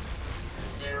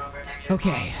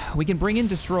 Okay, we can bring in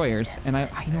destroyers, and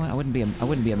you know what? I wouldn't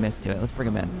be amiss to it. Let's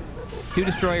bring them in. 2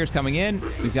 destroyers coming in.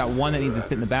 We've got one that needs to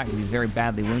sit in the back because he's very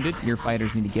badly wounded. Your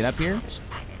fighters need to get up here.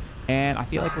 And I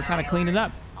feel like we're kind of cleaning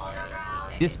up.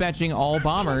 Dispatching all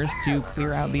bombers to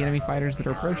clear out the enemy fighters that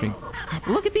are approaching.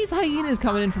 Look at these hyenas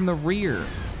coming in from the rear.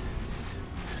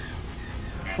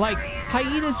 Like,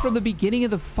 hyenas from the beginning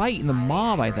of the fight in the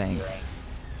mob, I think.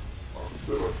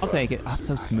 I'll take it. Oh, it's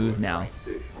so smooth now.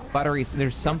 Buttery,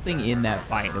 there's something in that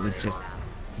fight that was just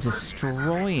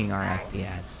destroying our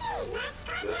FPS. I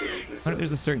wonder if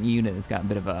there's a certain unit that's got a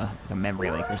bit of a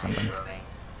memory leak or something.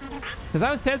 Because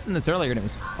I was testing this earlier and it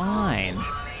was fine.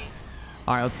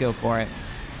 All right, let's go for it.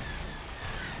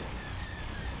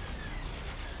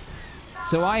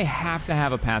 So I have to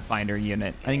have a Pathfinder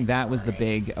unit. I think that was the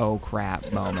big oh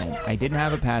crap moment. I didn't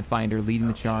have a Pathfinder leading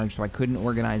the charge, so I couldn't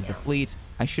organize the fleet.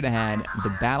 I should have had the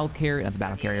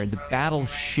the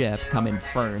battleship come in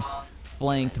first,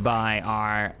 flanked by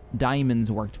our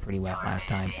diamonds. Worked pretty well last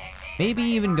time. Maybe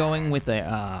even going with the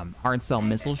hard cell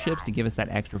missile ships to give us that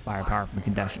extra firepower from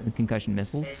the concussion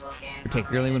missiles,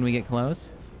 particularly when we get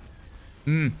close.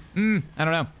 I don't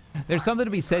know. There's something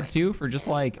to be said too for just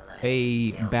like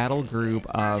a battle group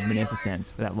of Munificence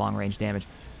for that long range damage.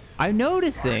 I'm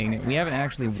noticing we haven't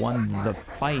actually won the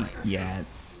fight yet.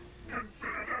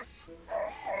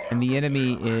 And the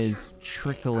enemy is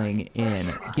trickling in.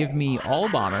 Give me all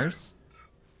bombers.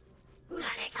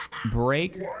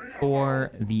 Break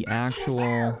for the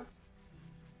actual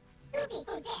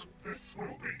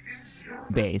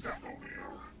base.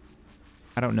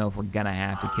 I don't know if we're gonna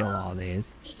have to kill all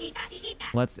these.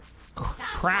 Let's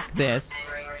crack this.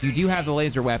 You do have the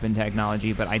laser weapon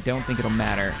technology, but I don't think it'll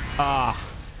matter. Ah,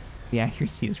 the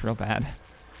accuracy is real bad.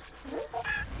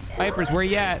 Vipers, where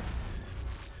you at?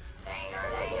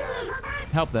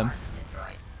 Help them.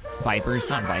 Vipers,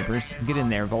 not Vipers. Get in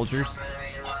there, vultures.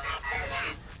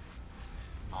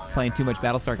 Playing too much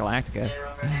Battlestar Galactica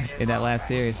in that last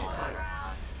series.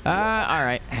 All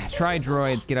right. Try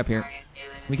droids. Get up here.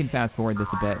 We can fast forward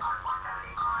this a bit.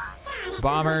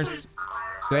 Bombers,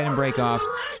 go ahead and break off.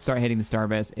 Start hitting the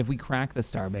starbase. If we crack the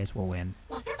starbase, we'll win.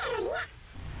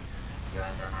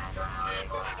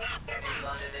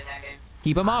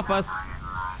 Keep them off us.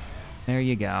 There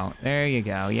you go. There you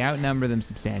go. You outnumber them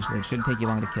substantially. It shouldn't take you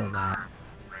long to kill that.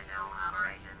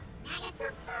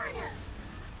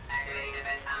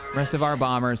 Rest of our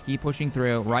bombers, keep pushing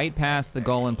through, right past the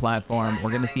Golan platform.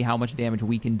 We're gonna see how much damage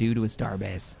we can do to a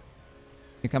starbase.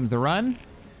 Here comes the run.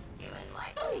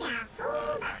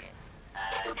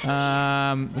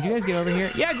 Would you guys get over here?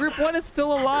 Yeah, Group 1 is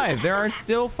still alive. There are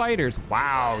still fighters.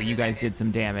 Wow, you guys did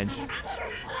some damage.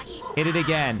 Hit it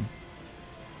again.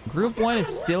 Group 1 is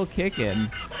still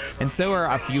kicking. And so are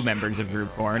a few members of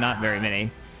Group 4, not very many.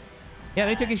 Yeah,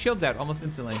 they took his shields out almost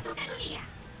instantly.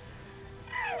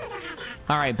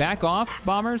 All right, back off,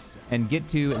 bombers, and get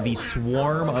to the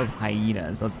swarm of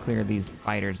hyenas. Let's clear these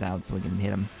fighters out so we can hit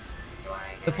them.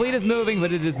 The fleet is moving,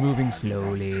 but it is moving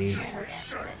slowly.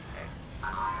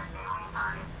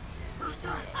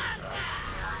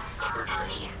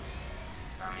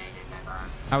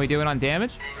 How we doing on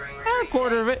damage? A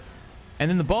quarter of it. And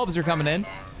then the bulbs are coming in.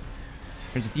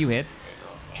 There's a few hits.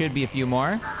 Should be a few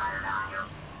more.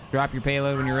 Drop your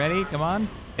payload when you're ready. Come on.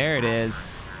 There it is.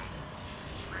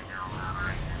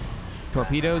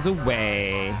 Torpedoes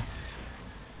away.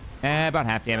 About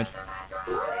half damage.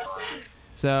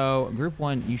 So, Group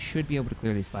 1, you should be able to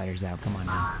clear these fighters out. Come on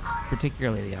now.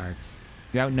 Particularly the arcs.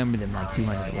 You outnumber them like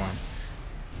 200 to 1.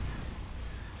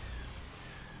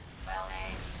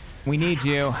 We need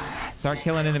you. Start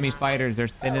killing enemy fighters. They're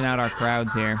thinning out our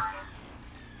crowds here.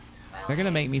 They're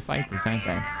gonna make me fight this, aren't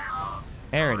they?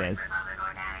 There it is.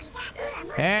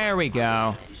 There we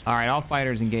go. All right, all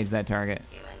fighters engage that target.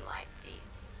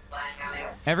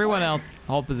 Everyone else,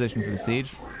 hold position for the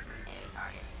siege.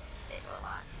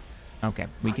 Okay,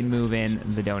 we can move in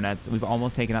the donuts. We've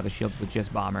almost taken out the shields with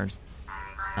just bombers.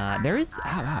 There is,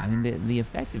 I mean, the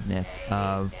effectiveness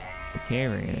of the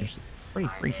carrier is pretty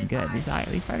freaking good.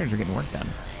 These fighters are getting work done.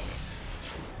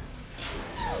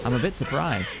 I'm a bit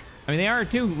surprised. I mean, they are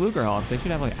two Lugerhawks. They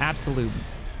should have like absolute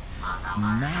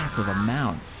massive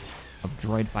amount of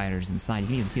droid fighters inside. You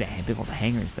can even see that big old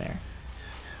hangars there.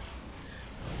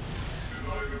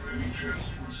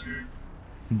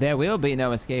 There will be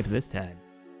no escape this time.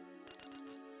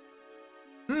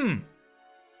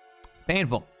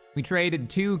 Painful. We traded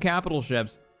 2 capital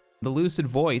ships. The Lucid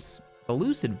Voice. The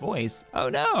Lucid Voice? Oh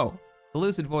no! The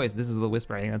Lucid Voice. This is the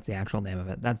Whisper. I think that's the actual name of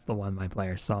it. That's the one my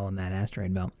player saw in that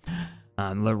asteroid belt.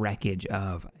 The wreckage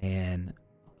of an...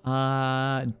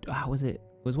 how was it?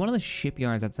 It was one of the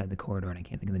shipyards outside the corridor, and I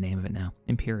can't think of the name of it now.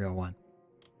 Imperial 1.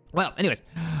 Well, anyways,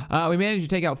 we managed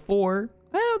to take out 4.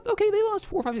 Well, okay, they lost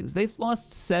 4, 5, 6. They've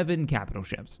lost 7 capital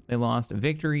ships. They lost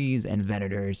Victories and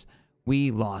Venators.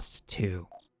 We lost 2.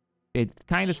 It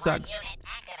kind of sucks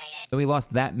that we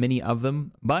lost that many of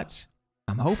them, but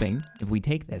I'm hoping if we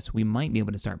take this, we might be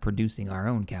able to start producing our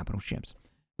own capital ships.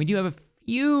 We do have a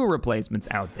few replacements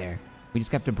out there. We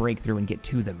just have to break through and get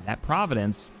to them. That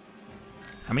Providence,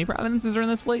 how many Providences are in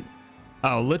this fleet?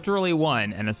 Oh, literally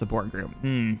 1 and a support group.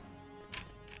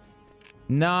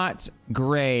 Not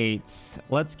great.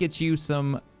 Let's get you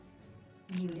some...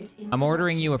 I'm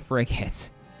ordering you a frigate.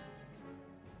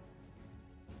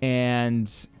 And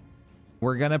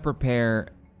we're gonna prepare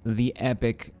the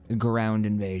epic ground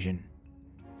invasion.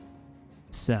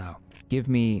 So, give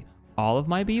me all of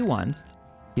my B1s.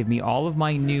 Give me all of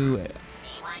my new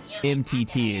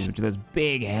MTTs, which are those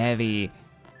big, heavy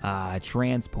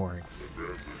transports.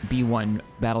 B1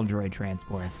 battle droid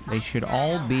transports. They should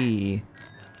all be...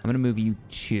 I'm gonna move you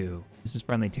 2. This is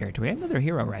friendly territory. I have another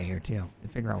hero right here too, to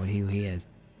figure out who he is.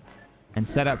 And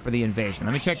set up for the invasion.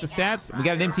 Let me check the stats. We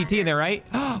got an MTT in there, right?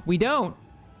 We don't.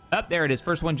 Oh, there it is.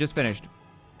 First one just finished.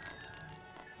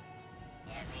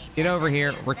 Get over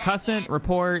here. Recussant,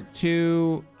 report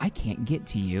to... I can't get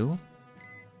to you.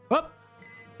 Oh,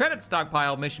 credit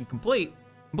stockpile mission complete.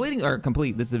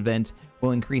 Complete this event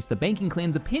will increase the banking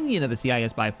clan's opinion of the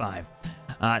CIS by 5.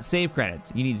 Save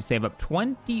credits. You need to save up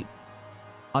 20...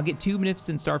 I'll get 2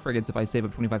 Magnificent Star Frigates if I save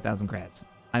up 25,000 credits.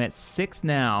 I'm at 6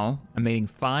 now. I'm making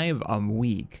 5 a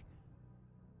week.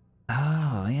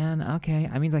 Oh, man. Okay.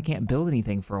 That means I can't build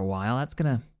anything for a while.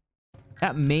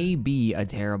 That may be a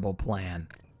terrible plan.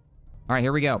 All right,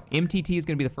 here we go. MTT is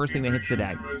going to be the first thing that hits the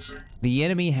deck. The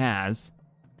enemy has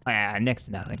next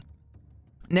to nothing.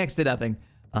 Next to nothing.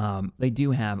 They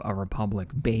do have a Republic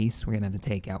base we're going to have to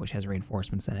take out, which has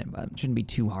reinforcements in it, but it shouldn't be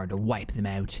too hard to wipe them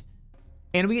out.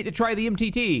 And we get to try the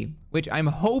MTT, which I'm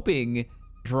hoping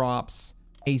drops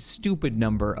a stupid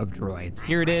number of droids.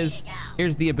 Here it is.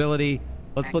 Here's the ability.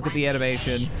 Let's look at the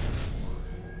animation.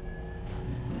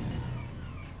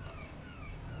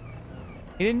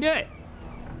 He didn't do it.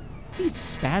 He's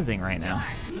spazzing right now.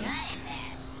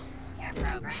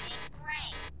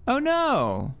 Oh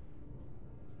no.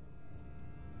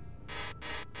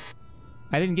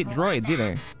 I didn't get droids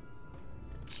either.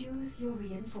 Choose your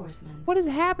reinforcements. What is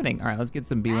happening? All right, let's get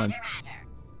some B1s.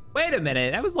 Wait a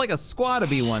minute, that was like a squad of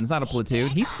B1s, not a platoon.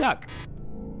 He's stuck.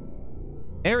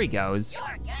 There he goes.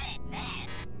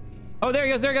 Oh, there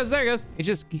he goes, there he goes, there he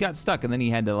goes. He got stuck and then he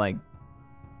had to like,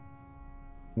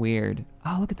 weird.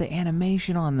 Oh, look at the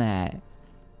animation on that.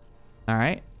 All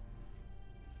right.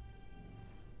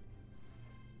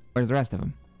 Where's the rest of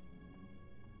them?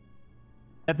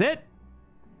 That's it?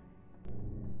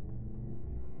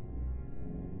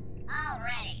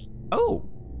 Already. Oh,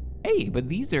 hey, but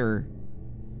these are,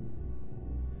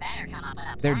 Better come up with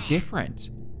a they're plan. different.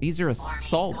 These are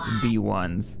assault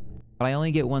B1s, but I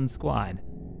only get one squad.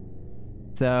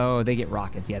 So they get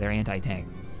rockets. Yeah, they're anti-tank.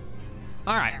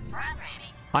 All right.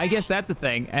 I guess that's a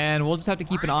thing, and we'll just have to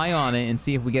keep an eye on it and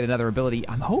see if we get another ability.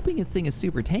 I'm hoping this thing is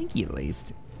super tanky at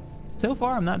least. So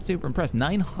far, I'm not super impressed.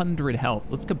 900 health.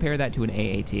 Let's compare that to an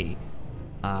AAT.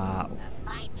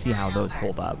 See how those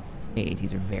hold up.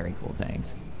 AATs are very cool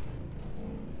tanks.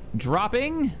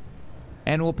 Dropping,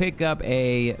 and we'll pick up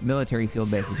a military field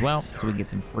base as well, so we can get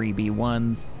some free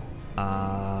B1s.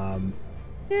 Yeah,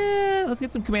 let's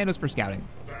get some commandos for scouting.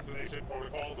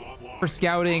 For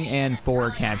scouting and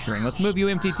for capturing. Let's move you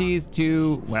MTTs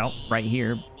to, well, right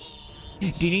here.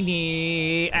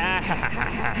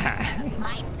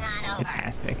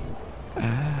 Fantastic.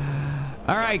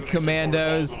 All right,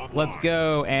 commandos, let's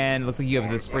go. And looks like you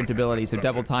have the sprint ability, so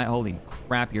double time. Holy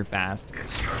crap, you're fast.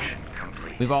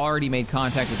 We've already made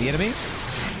contact with the enemy.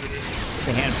 Just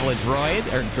a handful of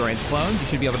droids clones. You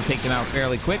should be able to take them out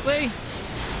fairly quickly.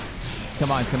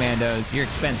 Come on, commandos, you're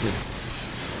expensive.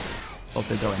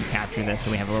 Also go and capture this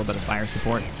so we have a little bit of fire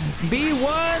support.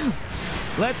 B1s,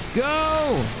 let's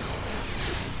go.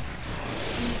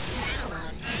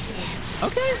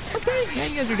 Okay, yeah,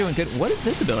 you guys are doing good. What is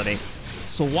this ability?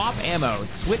 Swap ammo,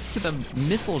 switch to the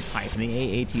missile type in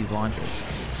the AAT's launchers.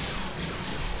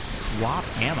 Swap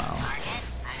ammo.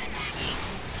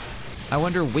 I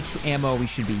wonder which ammo we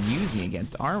should be using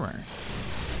against armor.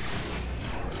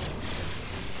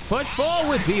 Push forward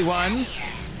with B1s.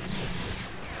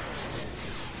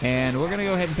 And we're gonna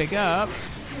go ahead and pick up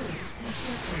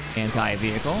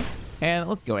anti-vehicle. And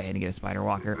let's go ahead and get a spider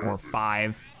walker or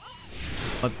 5.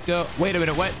 Let's go. Wait a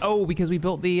minute, what? Oh, because we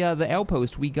built the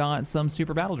outpost, we got some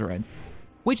super battle droids,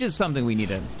 which is something we need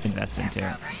to invest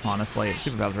into, honestly.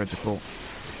 Super battle droids are cool.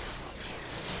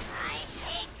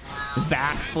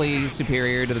 Vastly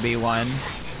superior to the B1.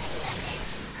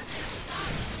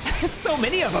 There's so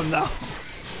many of them, though.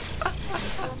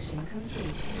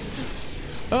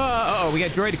 Oh, we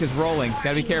got droidicas rolling.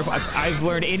 Gotta be careful. I've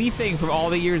learned anything from all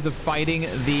the years of fighting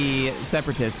the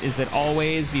Separatists is that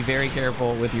always be very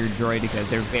careful with your droidicas.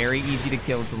 They're very easy to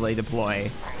kill till they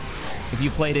deploy. If you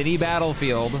played any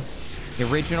Battlefield, the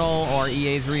original or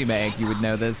EA's remake, you would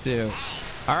know this too.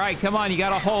 All right, come on, you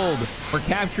gotta hold. We're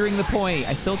capturing the point.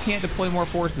 I still can't deploy more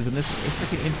forces, and this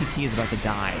freaking MTT is about to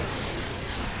die.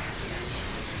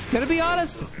 Gotta be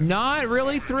honest, not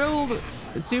really thrilled.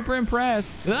 Super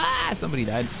impressed. Ah, somebody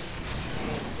died.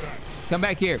 Come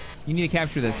back here. You need to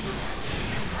capture this.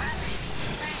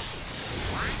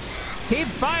 Keep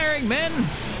firing, men.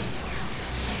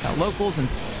 Got locals and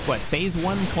what, phase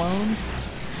 1 clones?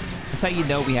 That's how you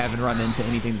know we haven't run into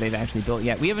anything that they've actually built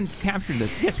yet. We haven't captured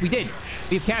this. Yes, we did.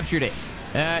 We've captured it.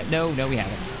 No, we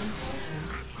haven't.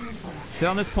 Sit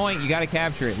on this point. You got to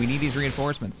capture it. We need these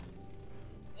reinforcements.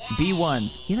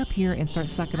 B1s, get up here and start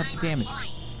sucking up the damage.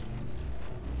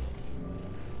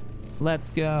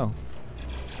 Let's go.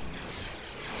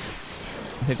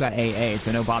 They've got AA,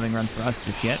 so no bombing runs for us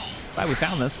just yet. Glad we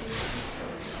found this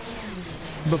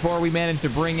before we managed to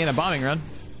bring in a bombing run.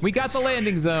 We got the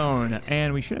landing zone,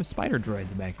 and we should have spider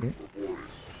droids back here.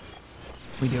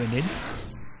 We do indeed.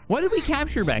 What did we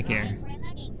capture back here?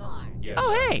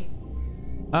 Oh, hey.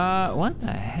 What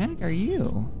the heck are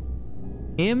you?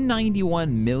 M91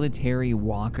 military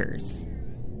walkers.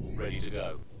 Ready to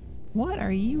go. What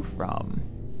are you from?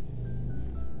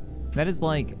 That is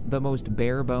like the most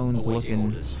bare bones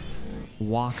looking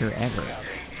walker ever.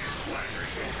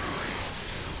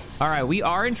 All right, we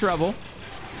are in trouble.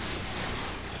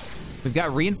 We've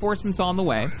got reinforcements on the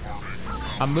way.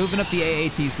 I'm moving up the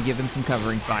AATs to give them some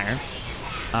covering fire.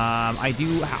 I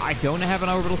don't have an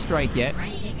orbital strike yet.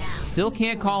 Still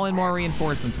can't call in more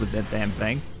reinforcements with that damn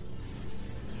thing.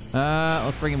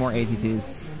 Let's bring in more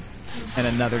AT2s. And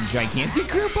another gigantic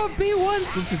group of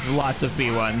B1s. It's just lots of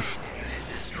B1s.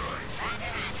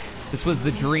 This was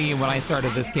the dream when I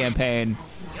started this campaign.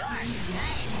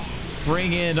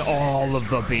 Bring in all of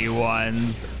the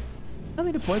B1s. Oh,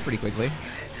 they deploy pretty quickly.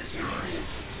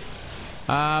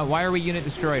 Why are we unit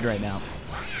destroyed right now?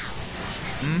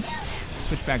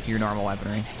 Switch back to your normal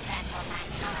weaponry.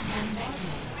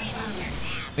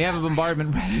 We have a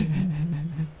bombardment.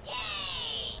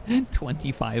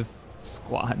 25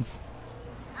 squads.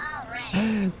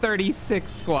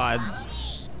 36 squads.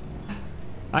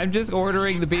 I'm just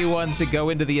ordering the B1s to go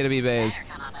into the enemy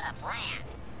base.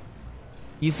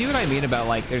 You see what I mean about,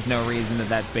 like, there's no reason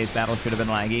that space battle should have been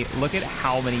laggy? Look at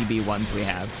how many B1s we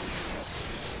have.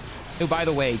 Who, by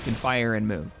the way, can fire and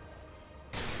move.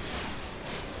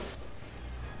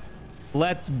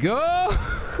 Let's go!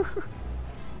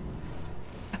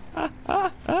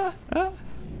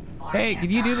 Hey, can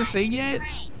you do the thing yet?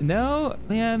 No?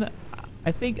 Man,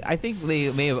 I think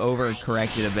they may have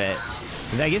overcorrected a bit.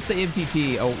 I guess the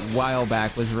MTT a while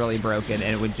back was really broken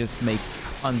and it would just make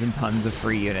tons and tons of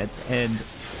free units. And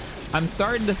I'm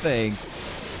starting to think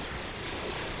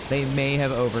they may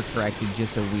have overcorrected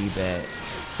just a wee bit.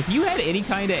 If you had any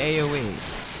kind of AoE,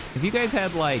 if you guys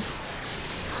had like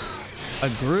a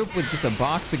group with just a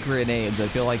box of grenades, I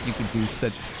feel like you could do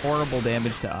such horrible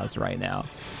damage to us right now.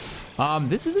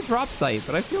 This is a drop site,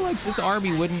 but I feel like this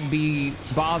army wouldn't be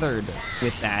bothered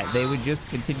with that. They would just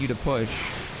continue to push.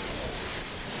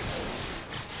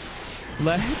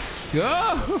 Let's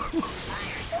go!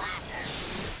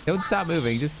 Don't stop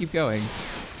moving, just keep going.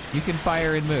 You can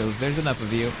fire and move. There's enough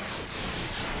of you.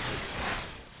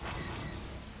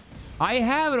 I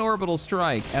have an orbital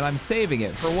strike, and I'm saving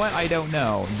it. For what, I don't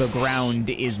know. The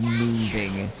ground is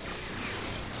moving.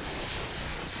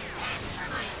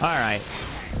 All right.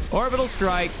 Orbital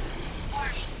strike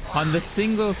on the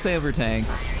single saber tank.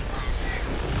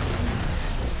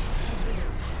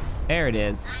 There it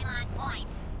is. Our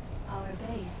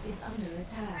base is under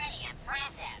attack.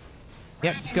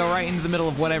 Yep, just go right into the middle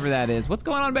of whatever that is. What's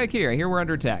going on back here? I hear we're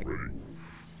under attack.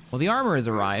 Well, the armor has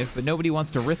arrived, but nobody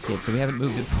wants to risk it, so we haven't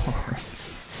moved it forward.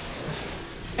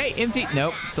 Hey, empty.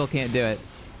 Nope, still can't do it.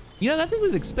 You know, that thing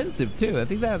was expensive, too. I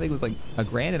think that thing was like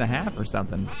 $1.50 or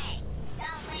something.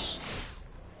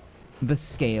 The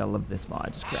scale of this mod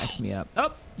just cracks me up.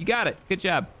 Oh, you got it. Good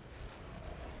job.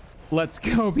 Let's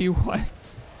go,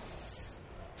 B1s.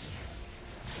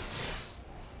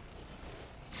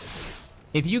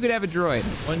 If you could have a droid,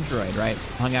 one droid, right?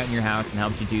 Hung out in your house and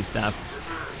helped you do stuff.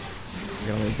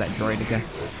 You're gonna lose that droidica.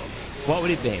 What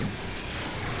would it be?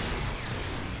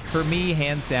 For me,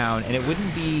 hands down, and it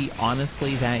wouldn't be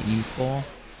honestly that useful.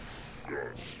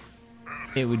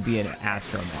 It would be an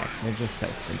astromech. They're just so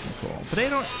freaking cool. But they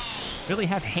don't really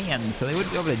have hands, so they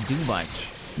wouldn't be able to do much.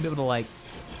 You'd be able to, like,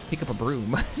 pick up a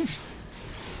broom.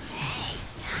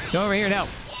 Go over here now.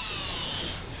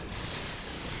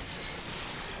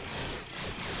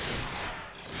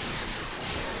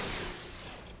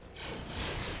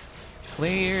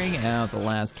 Clearing out the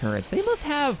last turrets. They must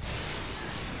have...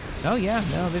 Oh, yeah.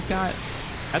 No, they've got...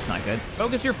 That's not good.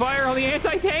 Focus your fire on the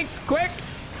anti-tank. Quick!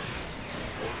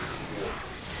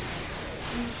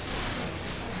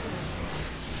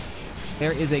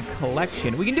 There is a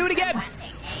collection. We can do it again!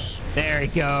 There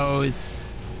it goes.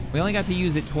 We only got to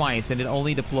use it twice, and it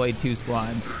only deployed 2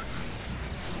 squads.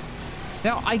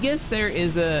 Now, I guess there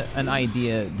is an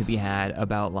idea to be had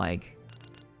about, like...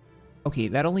 Okay,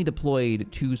 that only deployed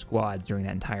 2 squads during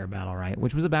that entire battle, right?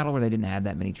 Which was a battle where they didn't have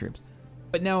that many troops.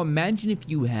 But now imagine if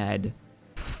you had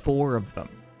 4 of them.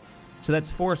 So that's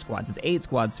 4 squads. It's 8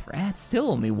 squads. It's still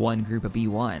only 1 group of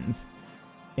B1s.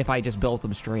 If I just built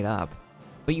them straight up.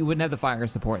 But you wouldn't have the fire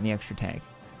support and the extra tank.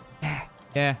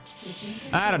 Yeah.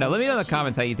 I don't know. Let me know in the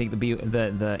comments how you think the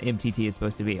MTT is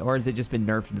supposed to be. Or has it just been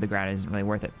nerfed into the ground and isn't really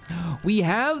worth it? We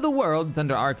have the world. It's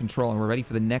under our control and we're ready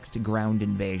for the next ground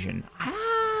invasion.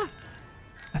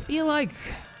 I feel like...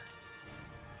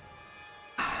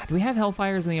 Do we have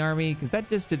Hellfires in the army? Because that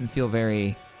just didn't feel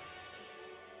very...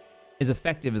 as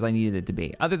effective as I needed it to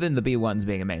be. Other than the B1s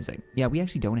being amazing. Yeah, we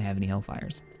actually don't have any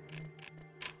Hellfires.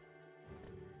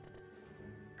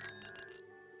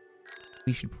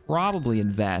 We should probably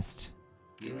invest...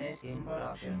 Unit in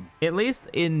production. At least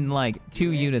in, like,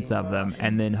 2 units of them.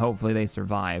 And then hopefully they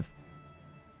survive.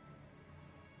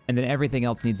 And then everything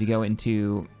else needs to go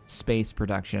into space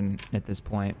production at this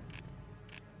point.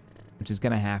 Which is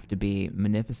going to have to be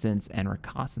Munificence and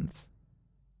Reconnaissance.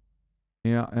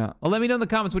 Yeah. Well, let me know in the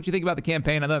comments what you think about the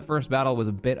campaign. I thought first battle was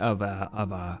a bit of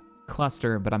a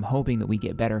cluster, but I'm hoping that we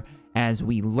get better as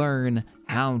we learn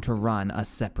how to run a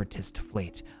separatist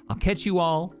fleet. I'll catch you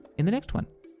all in the next one.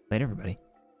 Later, everybody.